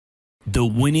The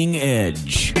Winning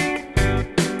Edge.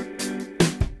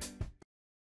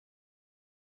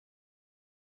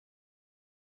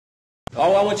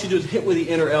 All I want you to do is hit with the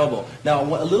inner elbow. Now,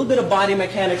 a little bit of body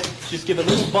mechanics, just give a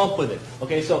little bump with it.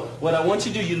 Okay, so what I want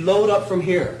you to do, you load up from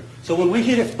here. So when we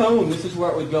hit it, boom, this is where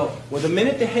it would go. Well, the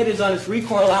minute the head is on its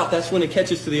recoil out, that's when it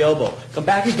catches to the elbow. Come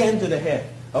back again to the head.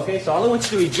 Okay, so all I want you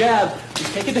to do is jab, you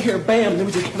take it to here, bam, then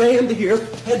we just bam to here,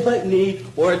 headbutt knee,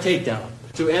 or a takedown.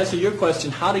 To answer your question,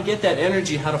 how to get that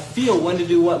energy, how to feel when to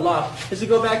do what lock, is to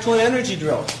go back to an energy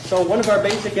drill. So one of our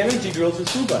basic energy drills is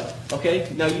fuba.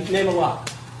 Okay, now you can name a lock.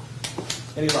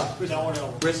 Any lock? Downward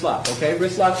elbow. Wrist lock, okay?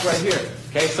 Wrist lock's right here.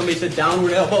 Okay, somebody said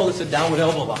downward elbow, it's a downward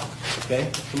elbow lock.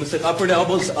 Okay? Someone said upward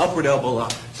elbow, it's an upward elbow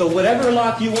lock. So whatever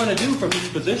lock you want to do from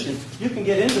each position, you can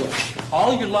get into it.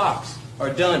 All your locks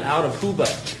are done out of huba.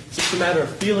 It's just a matter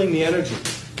of feeling the energy.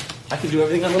 I can do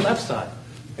everything on the left side.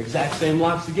 Exact same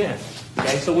locks again.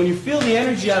 Okay, so when you feel the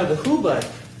energy out of the huba,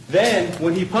 then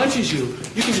when he punches you,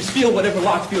 you can just feel whatever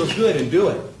lock feels good and do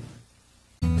it.